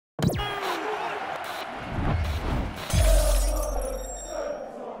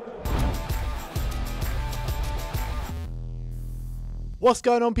What's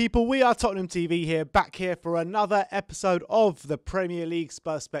going on, people? We are Tottenham TV here, back here for another episode of the Premier League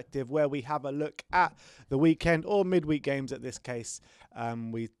Perspective, where we have a look at the weekend or midweek games. At this case,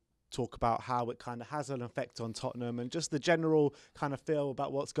 we talk about how it kind of has an effect on Tottenham and just the general kind of feel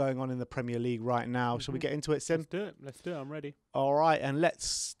about what's going on in the Premier League right now. Shall we get into it, Sim? Let's do it. I'm ready. All right, and let's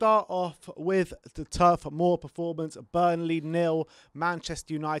start off with the Turf Moor performance. Burnley 0,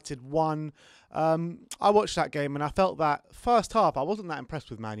 Manchester United 1. I watched that game and I felt that first half I wasn't that impressed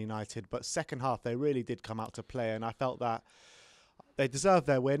with Man United, but second half they really did come out to play, and I felt that they deserved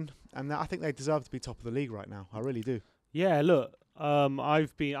their win, and I think they deserve to be top of the league right now. I really do. Yeah, look,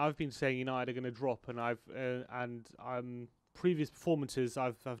 I've been saying United are going to drop, and previous performances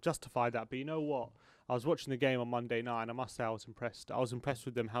I've justified that. But you know what? I was watching the game on Monday night, and I must say I was impressed. I was impressed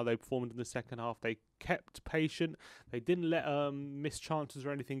with them, how they performed in the second half. They kept patient. They didn't let missed chances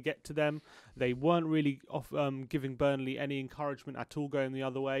or anything get to them. They weren't really giving Burnley any encouragement at all going the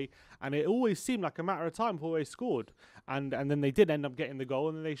other way. And it always seemed like a matter of time before they scored. And then they did end up getting the goal,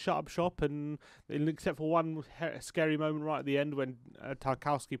 and then they shut up shop. And except for one scary moment right at the end when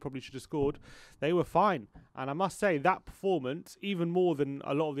Tarkowski probably should have scored, they were fine. And I must say that performance, even more than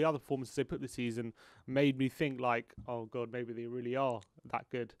a lot of the other performances they put this season, made me think like, oh God, maybe they really are that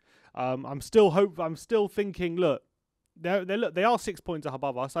good. I'm still thinking, look, they are 6 points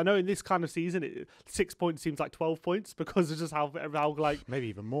above us. I know in this kind of season, 6 points seems like 12 points because of just how like Maybe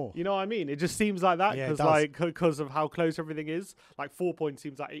even more. You know what I mean? It just seems like that because of how close everything is. Like 4 points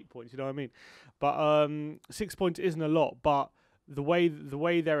seems like 8 points. You know what I mean? But 6 points isn't a lot. But the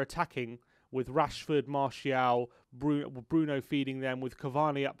way they're attacking, with Rashford, Martial, Bruno feeding them, with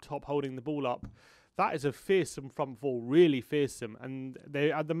Cavani up top holding the ball up, that is a fearsome front four, really fearsome. And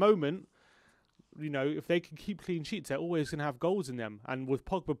they, at the moment, you know, if they can keep clean sheets, they're always going to have goals in them. And with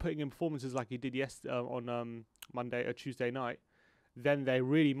Pogba putting in performances like he did on Monday or Tuesday night, then they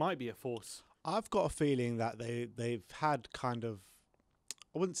really might be a force. I've got a feeling that they've had kind of,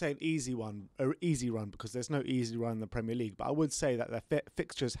 I wouldn't say an easy run because there's no easy run in the Premier League, but I would say that their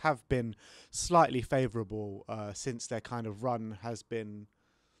fixtures have been slightly favourable since their kind of run has been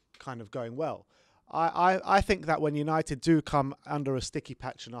kind of going well. I think that when United do come under a sticky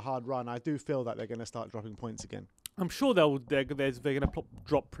patch and a hard run, I do feel that they're going to start dropping points again. I'm sure they're going to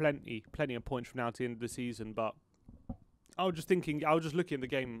drop plenty of points from now to the end of the season, but I was just looking at the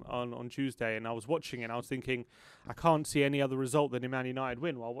game on Tuesday, and I was watching it, and I was thinking, I can't see any other result than a Man United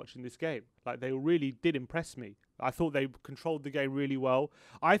win while watching this game. Like, they really did impress me. I thought they controlled the game really well.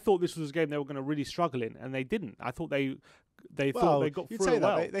 I thought this was a game they were going to really struggle in, and they didn't. I thought they thought they got through it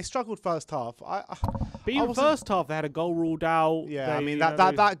well. They struggled first half. But even first half, they had a goal ruled out. Yeah, I mean,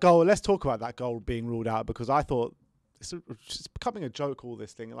 that goal, let's talk about that goal being ruled out, because I thought it's becoming a joke, all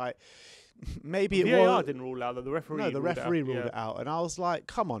this thing. Like, maybe VAR didn't rule out, the referee. No, the referee ruled it out, and I was like,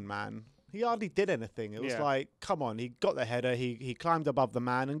 "Come on, man! He hardly did anything." It was like, "Come on!" He got the header, he climbed above the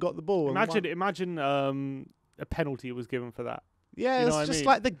man and got the ball. Imagine a penalty was given for that. Yeah, it's just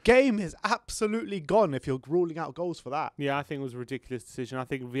like the game is absolutely gone if you're ruling out goals for that. Yeah, I think it was a ridiculous decision. I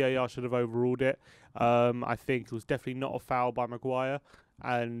think VAR should have overruled it. I think it was definitely not a foul by Maguire,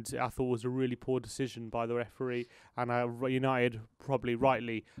 and I thought it was a really poor decision by the referee, and United probably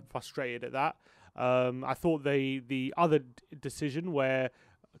rightly frustrated at that. I thought the other decision where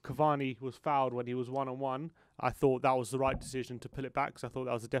Cavani was fouled when he was 1-on-1, I thought that was the right decision to pull it back, because I thought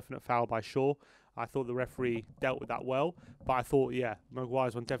that was a definite foul by Shaw. I thought the referee dealt with that well, but I thought,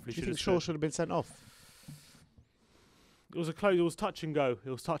 Maguire's one definitely should have. Shaw should have been sent off? It was touch and go.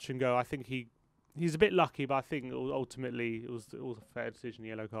 I think he's a bit lucky, but I think ultimately it was a fair decision,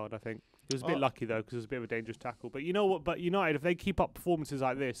 yellow card. I think he was a bit lucky though, because it was a bit of a dangerous tackle. But you know what? But United, if they keep up performances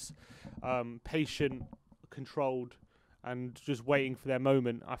like this, patient, controlled, and just waiting for their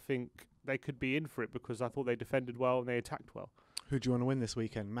moment, I think they could be in for it, because I thought they defended well and they attacked well. Who do you want to win this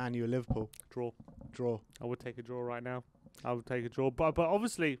weekend? Man U or Liverpool? Draw. I would take a draw right now. I would take a draw, but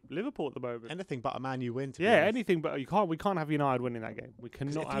obviously Liverpool at the moment. Anything but a Man U win. Anything but we can't have United winning that game. We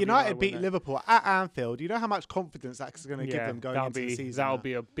cannot. If United beat Liverpool at Anfield, you know how much confidence that's going to give them going into the season. That'll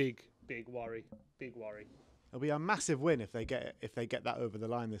be a big worry. It'll be a massive win if they get that over the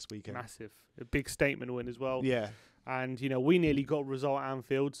line this weekend. Massive, a big statement win as well. Yeah. And we nearly got a result at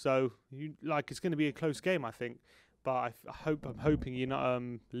Anfield, so it's going to be a close game, I think. But I'm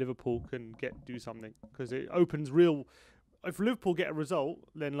hoping Liverpool can do something, because it opens real. If Liverpool get a result,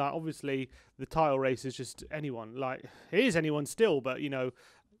 then obviously the title race is just anyone. It is anyone still, but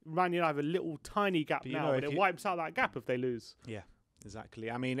Man United have a little tiny gap now, but it wipes out that gap if they lose. Yeah. Exactly.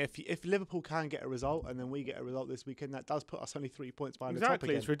 I mean, if Liverpool can get a result and then we get a result this weekend, that does put us only 3 points behind the top Exactly,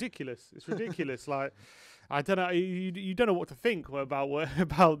 again. it's ridiculous. It's ridiculous. Like, I don't know. You don't know what to think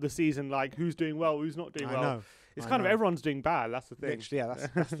about the season. Like, who's doing well, who's not doing well. Know. It's kind of everyone's doing bad. That's the thing. Literally, yeah,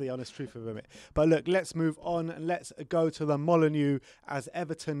 that's the honest truth of it. But look, let's move on and let's go to the Molineux as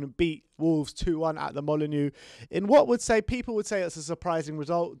Everton beat Wolves 2-1 at the Molineux in what people would say it's a surprising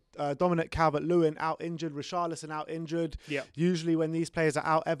result. Dominic Calvert-Lewin out injured, Richarlison out injured. Yeah. Usually when these players are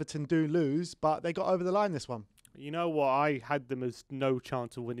out, Everton do lose, but they got over the line this one. You know what? I had them as no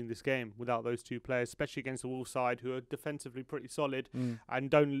chance of winning this game without those two players, especially against the Wolves side, who are defensively pretty solid and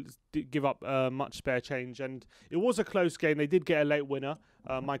don't give up much spare change. And it was a close game. They did get a late winner,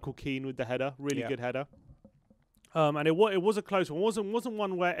 Michael Keane with the header, really good header. And it was a close one. It wasn't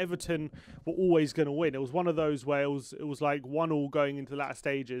one where Everton were always going to win. It was one of those where it was like 1-1 going into the latter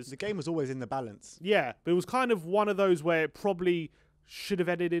stages. The game was always in the balance. Yeah, but it was kind of one of those where it probably should have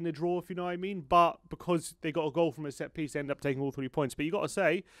ended in a draw, if you know what I mean. But because they got a goal from a set piece, they ended up taking all 3 points. But you got to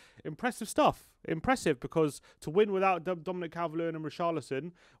say, impressive stuff. Impressive, because to win without Dominic Calvert-Lewin and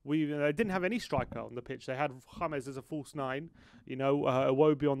Richarlison, they didn't have any striker on the pitch. They had James as a false 9,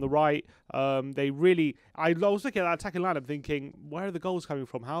 Iwobi on the right. I was looking at that attacking lineup thinking, where are the goals coming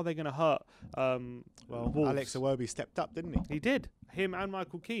from? How are they going to hurt? Wolves? Alex Iwobi stepped up, didn't he? He did. Him and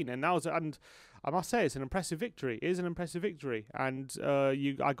Michael Keane, and I must say, it's an impressive victory. It is an impressive victory, and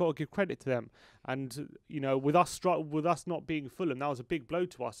I got to give credit to them. And with us not being Fulham, that was a big blow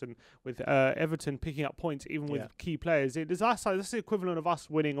to us. And with Everton picking up points, even with key players, that's the equivalent of us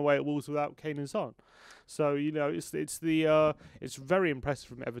winning away at Wolves without Kane and Son. So it's very impressive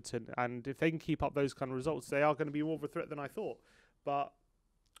from Everton, and if they can keep up those kind of results, they are going to be more of a threat than I thought. But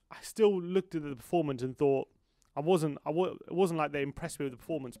I still looked at the performance and thought, it wasn't like they impressed me with the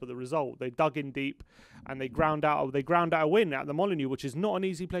performance, but the result. They dug in deep and they ground out a win at the Molineux, which is not an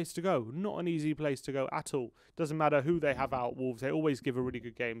easy place to go. Not an easy place to go at all. Doesn't matter who they have out, Wolves. They always give a really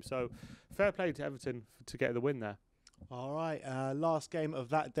good game. So fair play to Everton to get the win there. All right, last game of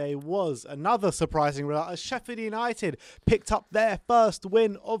that day was another surprising result as Sheffield United picked up their first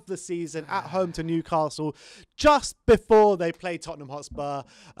win of the season at home to Newcastle just before they played Tottenham Hotspur.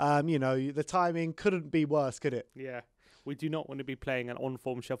 The timing couldn't be worse, could it? Yeah. We do not want to be playing an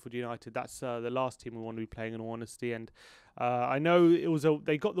on-form Sheffield United. That's the last team we want to be playing, in all honesty. And I know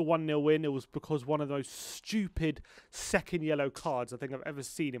they got the 1-0 win. It was because one of those stupid second yellow cards I think I've ever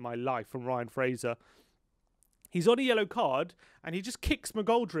seen in my life from Ryan Fraser. He's on a yellow card, and he just kicks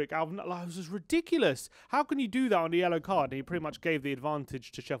McGoldrick out. It was just ridiculous. How can you do that on a yellow card? And he pretty much gave the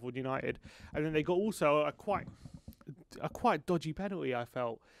advantage to Sheffield United. And then they got also a quite dodgy penalty, I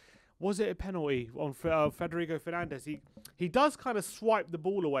felt. Was it a penalty on Federico Fernandez? He does kind of swipe the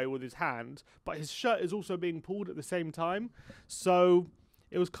ball away with his hand, but his shirt is also being pulled at the same time. So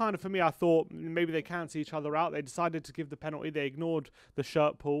it was kind of, for me, I thought maybe they cancel each other out. They decided to give the penalty. They ignored the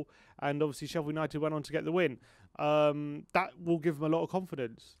shirt pull. And obviously Sheffield United went on to get the win. That will give them a lot of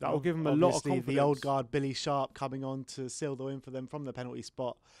confidence. That will give them a lot of confidence. The old guard Billy Sharp coming on to seal the win for them from the penalty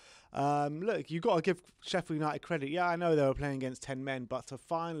spot. Look, you've got to give Sheffield United credit. Yeah, I know they were playing against 10 men, but to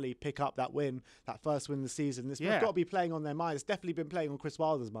finally pick up that win, that first win of the season, this has got to be playing on their mind. It's definitely been playing on Chris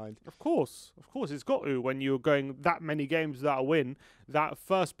Wilder's mind. Of course, it's got to. When you're going that many games without a win, that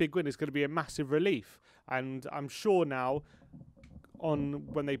first big win is going to be a massive relief. And I'm sure now,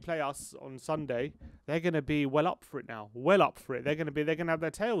 when they play us on Sunday, they're going to be well up for it now. Well up for it. They're going to have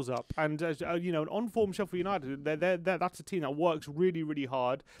their tails up. And an on-form Sheffield United, that's a team that works really, really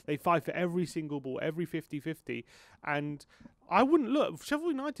hard. They fight for every single ball, every 50-50. And I wouldn't look.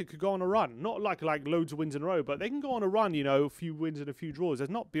 Sheffield United could go on a run, not like loads of wins in a row, but they can go on a run. A few wins and a few draws. There's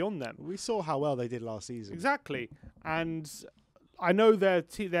not beyond them. We saw how well they did last season. Exactly. And I know their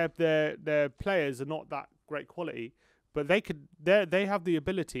players are not that great quality, but they have the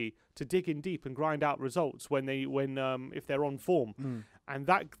ability to dig in deep and grind out results if they're on form, and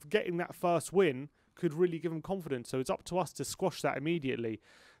getting that first win could really give them confidence. So it's up to us to squash that immediately.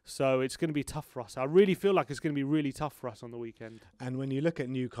 So it's going to be tough for us. I really feel like it's going to be really tough for us on the weekend. And when you look at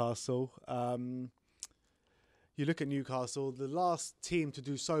Newcastle, the last team to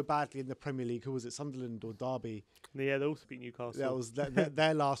do so badly in the Premier League, who was it, Sunderland or Derby? Yeah, they also beat Newcastle. That was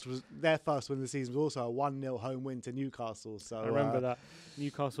their first win of the season was also a 1-0 home win to Newcastle. So I remember that.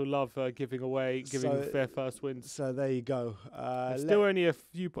 Newcastle love giving their first wins. So there you go. Still only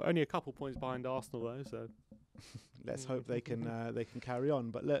a couple points behind Arsenal though. So let's hope they can carry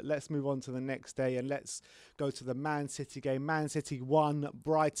on. But let's move on to the next day and let's go to the Man City game. Man City 1,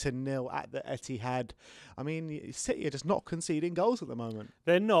 Brighton 0 at the Etihad. I mean, City are just not conceding goals at the moment.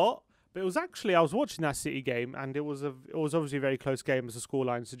 They're not. But it was actually, I was watching that City game, and it was obviously a very close game, as the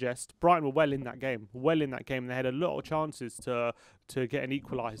scoreline suggests. Brighton were well in that game, and they had a lot of chances to get an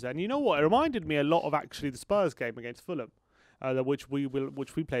equaliser. And you know what? It reminded me a lot of actually the Spurs game against Fulham, which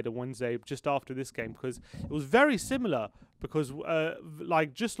we played on Wednesday just after this game, because it was very similar. Because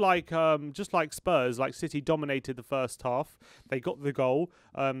just like Spurs, like City dominated the first half, they got the goal,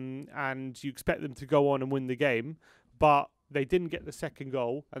 and you expect them to go on and win the game, but they didn't get the second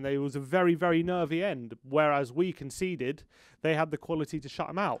goal, and it was a very, very nervy end. Whereas we conceded, they had the quality to shut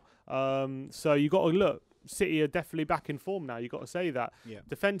them out. So you got to look. City are definitely back in form now. You got to say that. Yeah.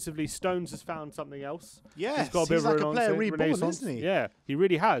 Defensively, Stones has found something else. Yeah, he's got a bit of like a player renaissance, reborn, isn't he? Yeah, he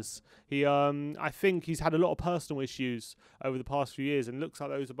really has. He, I think he's had a lot of personal issues over the past few years, and looks like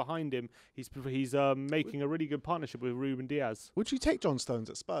those are behind him. He's making a really good partnership with Ruben Diaz. Would you take John Stones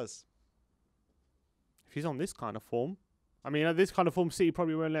at Spurs? If he's on this kind of form, I mean, at this kind of form, City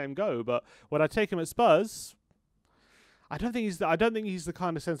probably won't let him go. But would I take him at Spurs? I don't think he's the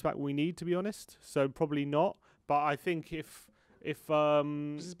kind of centre back we need, to be honest. So probably not. But I think if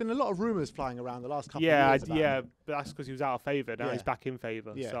there's been a lot of rumours flying around the last couple of years about him. But that's because he was out of favour. Now he's back in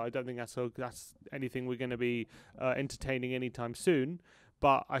favour. Yeah. So I don't think that's anything we're going to be entertaining anytime soon.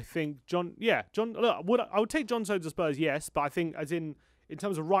 But I think John. Look, I would take John Stones at Spurs, yes. But I think in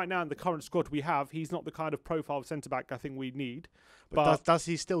terms of right now in the current squad we have, he's not the kind of profile of centre back I think we need. But does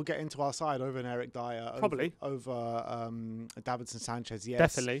he still get into our side over an Eric Dyer? Probably. Over Davinson Sanchez, yes.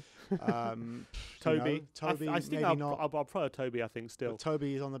 Definitely. Toby. I think I'll prefer Toby, I think, still. But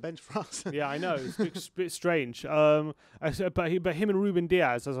Toby is on the bench for us. Yeah, I know. It's a bit strange. But him and Ruben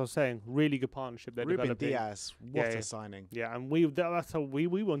Diaz, as I was saying, really good partnership they're developing. Ruben Diaz, what a signing. Yeah, and that's how we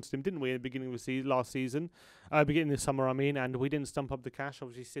wanted him, didn't we, at the beginning of the last season? Beginning of the summer, I mean, and we didn't stump up the cash.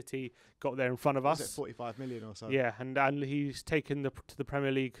 Obviously, City got there in front of us. Was it 45 million or so? Yeah, and he's taken to the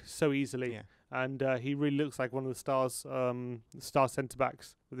Premier League so easily. Yeah. And he really looks like one of the star centre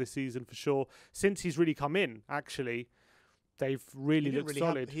backs of this season for sure. Since he's really come in, actually, they've really looked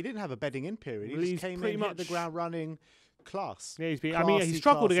solid. He didn't have a bedding in period. He just came in, hit the ground running. Class. Yeah, he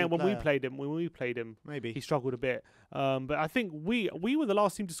struggled again when we played him. Maybe he struggled a bit. But I think we were the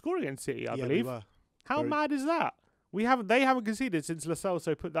last team to score against City. I believe. We were. How mad is that? They haven't conceded since Lo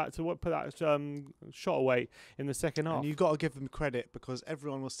Celso put that shot away in the second half. And you've got to give them credit, because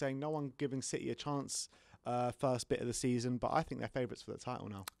everyone was saying no one giving City a chance first bit of the season, but I think they're favourites for the title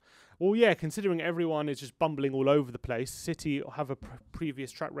now. Well, yeah, considering everyone is just bumbling all over the place, City have a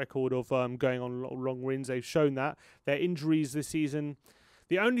previous track record of going on long wins. They've shown that. Their injuries this season,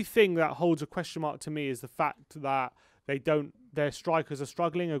 the only thing that holds a question mark to me is the fact that their strikers are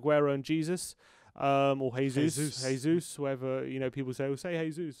struggling, Aguero and Jesus. Or Jesus, whoever people say, say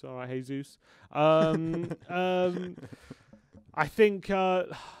Jesus. All right, Jesus. I think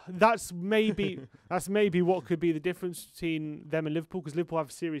that's maybe what could be the difference between them and Liverpool, because Liverpool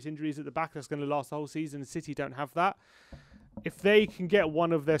have serious injuries at the back that's going to last the whole season. City don't have that. If they can get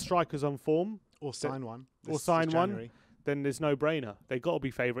one of their strikers on form, or sign one, then there's no brainer. They got to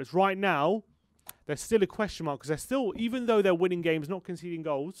be favourites right now. There's still a question mark, because they're still, even though they're winning games, not conceding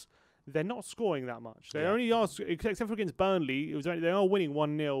goals, they're not scoring that much. They only are, except for against Burnley, they are winning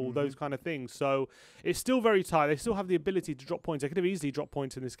 1-0, those kind of things. So it's still very tight. They still have the ability to drop points. They could have easily dropped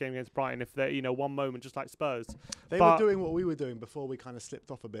points in this game against Brighton if they're, one moment, just like Spurs. They were doing what we were doing before we kind of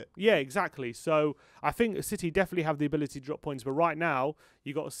slipped off a bit. Yeah, exactly. So I think City definitely have the ability to drop points. But right now,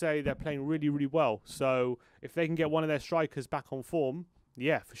 you got to say they're playing really, really well. So if they can get one of their strikers back on form,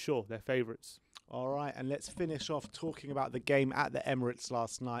 yeah, for sure, they're favourites. All right, and let's finish off talking about the game at the Emirates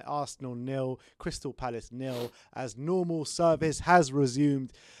last night. Arsenal 0, Crystal Palace 0, as normal service has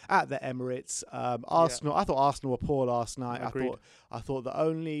resumed at the Emirates. Arsenal, I thought Arsenal were poor last night. Agreed. I thought the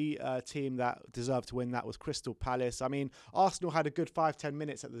only team that deserved to win that was Crystal Palace. I mean, Arsenal had a good 5-10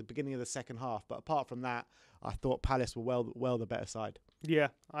 minutes at the beginning of the second half, but apart from that, I thought Palace were well the better side. Yeah,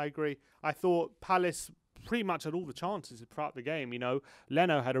 I agree. I thought Palace pretty much had all the chances throughout the game.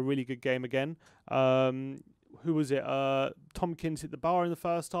 Leno had a really good game again. Who was it? Tompkins hit the bar in the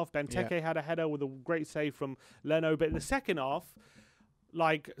first half. Benteke had a header with a great save from Leno. But in the second half,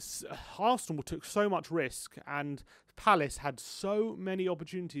 Arsenal took so much risk, and Palace had so many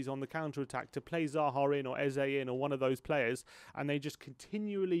opportunities on the counter-attack to play Zaha in or Eze in or one of those players, and they just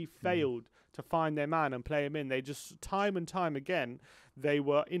continually failed to find their man and play him in. They just, time and time again, they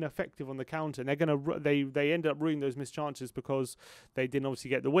were ineffective on the counter. And they ended up ruining those missed chances because they didn't obviously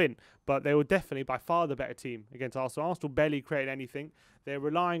get the win. But they were definitely by far the better team against Arsenal. Arsenal barely created anything. They're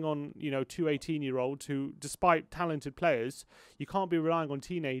relying on, 2 18-year-olds who, despite talented players, you can't be relying on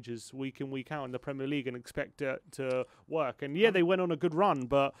teenagers week in, week out in the Premier League and expect it to work. And yeah, they went on a good run,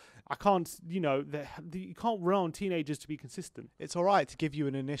 but I can't, you know, you can't rely on teenagers to be consistent. It's all right to give you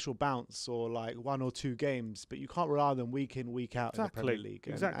an initial bounce or like 1 or 2 games, but you can't rely on them week in, week out in the Premier League.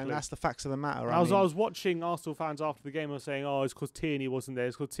 Exactly. And that's the facts of the matter. I was watching Arsenal fans after the game. I was saying, "Oh, it's because Tierney wasn't there.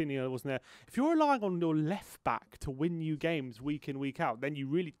 It's because Tierney wasn't there." If you're relying on your left back to win you games week in, week out, then you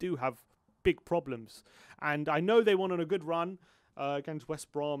really do have big problems. And I know they went on a good run against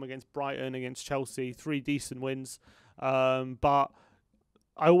West Brom, against Brighton, against Chelsea, 3 decent wins, but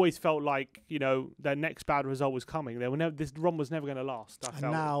I always felt like, you know, their next bad result was coming. This run was never going to last.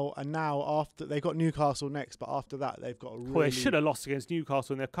 And now after they got Newcastle next, but after that they've got a really... Well, they should have lost against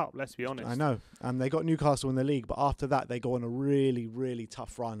Newcastle in their cup. Let's be honest. I know, and they got Newcastle in the league, but after that they go on a really, really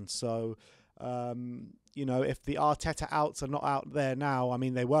tough run. So, you know, if the Arteta outs are not out there now, I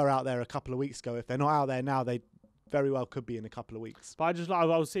mean, they were out there a couple of weeks ago. If they're not out there now, they very well could be in a couple of weeks. But I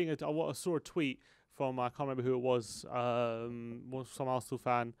was seeing I saw a tweet from, I can't remember who it was some Arsenal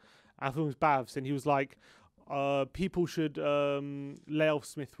fan. I think it was Bavs, and he was like, people should lay off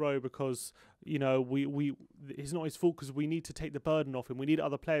Smith Rowe because, you know, it's not his fault because we need to take the burden off him. We need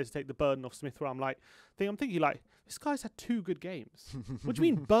other players to take the burden off Smith Rowe. I'm thinking like, this guy's had 2 good games. What do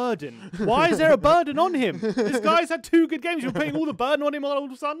you mean burden? Why is there a burden on him? This guy's had 2 good games. You're putting all the burden on him all of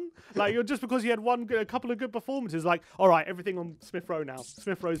a sudden? Like, you're just because he had a couple of good performances, like, all right, everything on Smith Rowe now.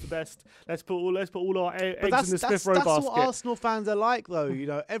 Smith Rowe's the best. Let's put all our eggs in the Smith Rowe basket. That's what Arsenal fans are like, though. You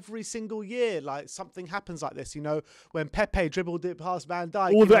know, every single year, like, something happens like this. You know, when Pepe dribbled it past Van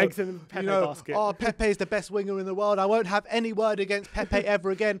Dijk. All the eggs in the Pepe basket. Oh, Pepe's the best winger in the world. I won't have any word against Pepe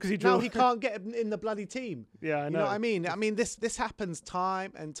ever again because he can't get in the bloody team. Yeah, I know. You know what I mean? I mean, this happens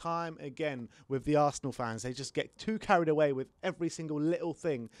time and time again with the Arsenal fans. They just get too carried away with every single little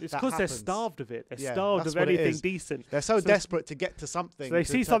thing. It's because they're starved of it. They're starved of anything decent. They're so desperate to get to something. So they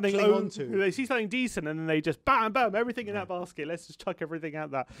see something decent, and then they just bam, everything in that basket. Let's just chuck everything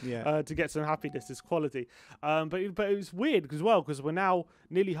out that to get some happiness. It's quality. But it was weird as well because we're now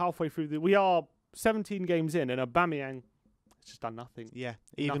nearly halfway through. We are 17 games in, and Aubameyang has just done nothing. Yeah,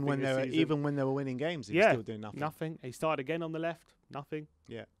 even when they were winning games, he was still doing nothing. Nothing. He started again on the left. Nothing.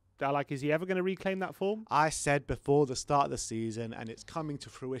 Yeah. Like, is he ever going to reclaim that form? I said before the start of the season, and it's coming to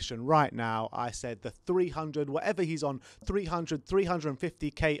fruition right now, I said the 300, whatever he's on, 300,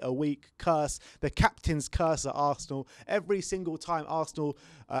 350k a week curse, the captain's curse at Arsenal. Every single time Arsenal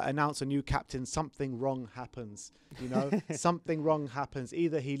announce a new captain, something wrong happens. You know, something wrong happens.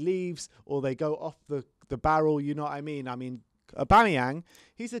 Either he leaves or they go off the barrel, you know what I mean? I mean, Aubameyang,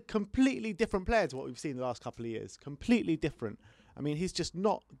 he's a completely different player to what we've seen the last couple of years. Completely different. I mean, he's just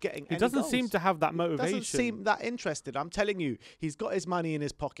not getting any goals. Seem to have that motivation. Doesn't seem that interested. I'm telling you, he's got his money in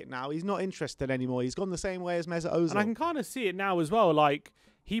his pocket now. He's not interested anymore. He's gone the same way as Mesut Ozil. And I can kind of see it now as well. Like,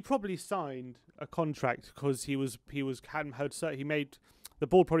 he probably signed a contract because hadn't heard certain. The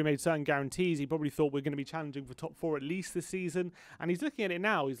board probably made certain guarantees. He probably thought we're going to be challenging for top 4 at least this season. And he's looking at it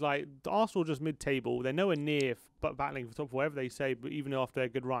now. He's like, Arsenal just mid-table. They're nowhere near battling for top 4, whatever they say, but even after their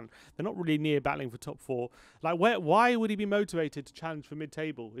good run. They're not really near battling for top 4. Like, why would he be motivated to challenge for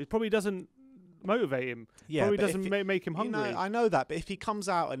mid-table? It probably doesn't motivate him. Yeah, probably doesn't make him hungry. You know, I know that, but if he comes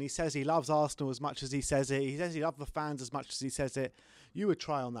out and he says he loves Arsenal as much as he says it, he says he loves the fans as much as he says it, you would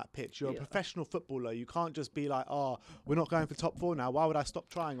try on that pitch. You're a professional footballer. You can't just be like, oh, we're not going for top 4 now. Why would I stop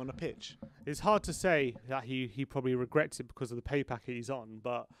trying on a pitch? It's hard to say that he probably regrets it because of the pay packet he's on.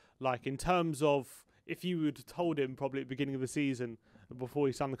 But, like, in terms of if you would have told him probably at the beginning of the season, before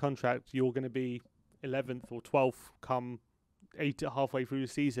he signed the contract, you're going to be 11th or 12th come halfway through the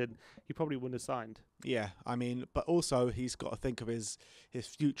season, he probably wouldn't have signed. Yeah, I mean, but also he's got to think of his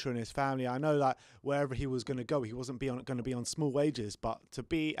future and his family. I know that wherever he was going to go, he wasn't going to be on small wages, but to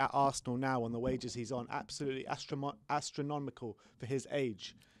be at Arsenal now on the wages he's on, absolutely astronomical for his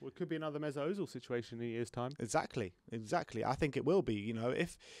age. Well, it could be another Mesut Ozil situation in a year's time. Exactly. I think it will be. You know,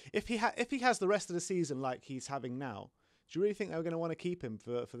 if he has the rest of the season like he's having now, do you really think they're going to want to keep him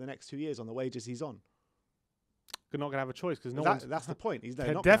for the next 2 years on the wages he's on? They're not going to have a choice because that's the point.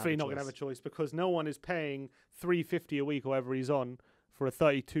 They're definitely not going to have a choice because no one is paying $350 a week or whatever he's on for a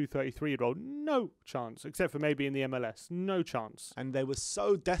 32, 33-year-old. No chance, except for maybe in the MLS. No chance. And they were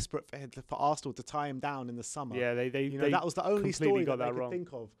so desperate for Arsenal to tie him down in the summer. Yeah, they that was the only story that they could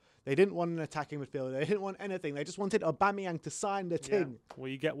think of. They didn't want an attacking midfielder. They didn't want anything. They just wanted Aubameyang to sign the thing. Well,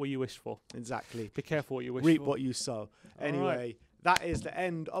 you get what you wish for. Exactly. Be careful what you wish for. Reap what you sow. Anyway. That is the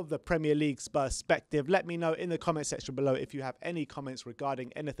end of the Premier League Spurs-Spective. Let me know in the comment section below if you have any comments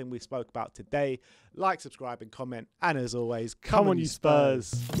regarding anything we spoke about today. Like, subscribe and comment. And as always, come on you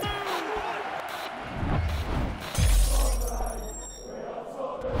Spurs.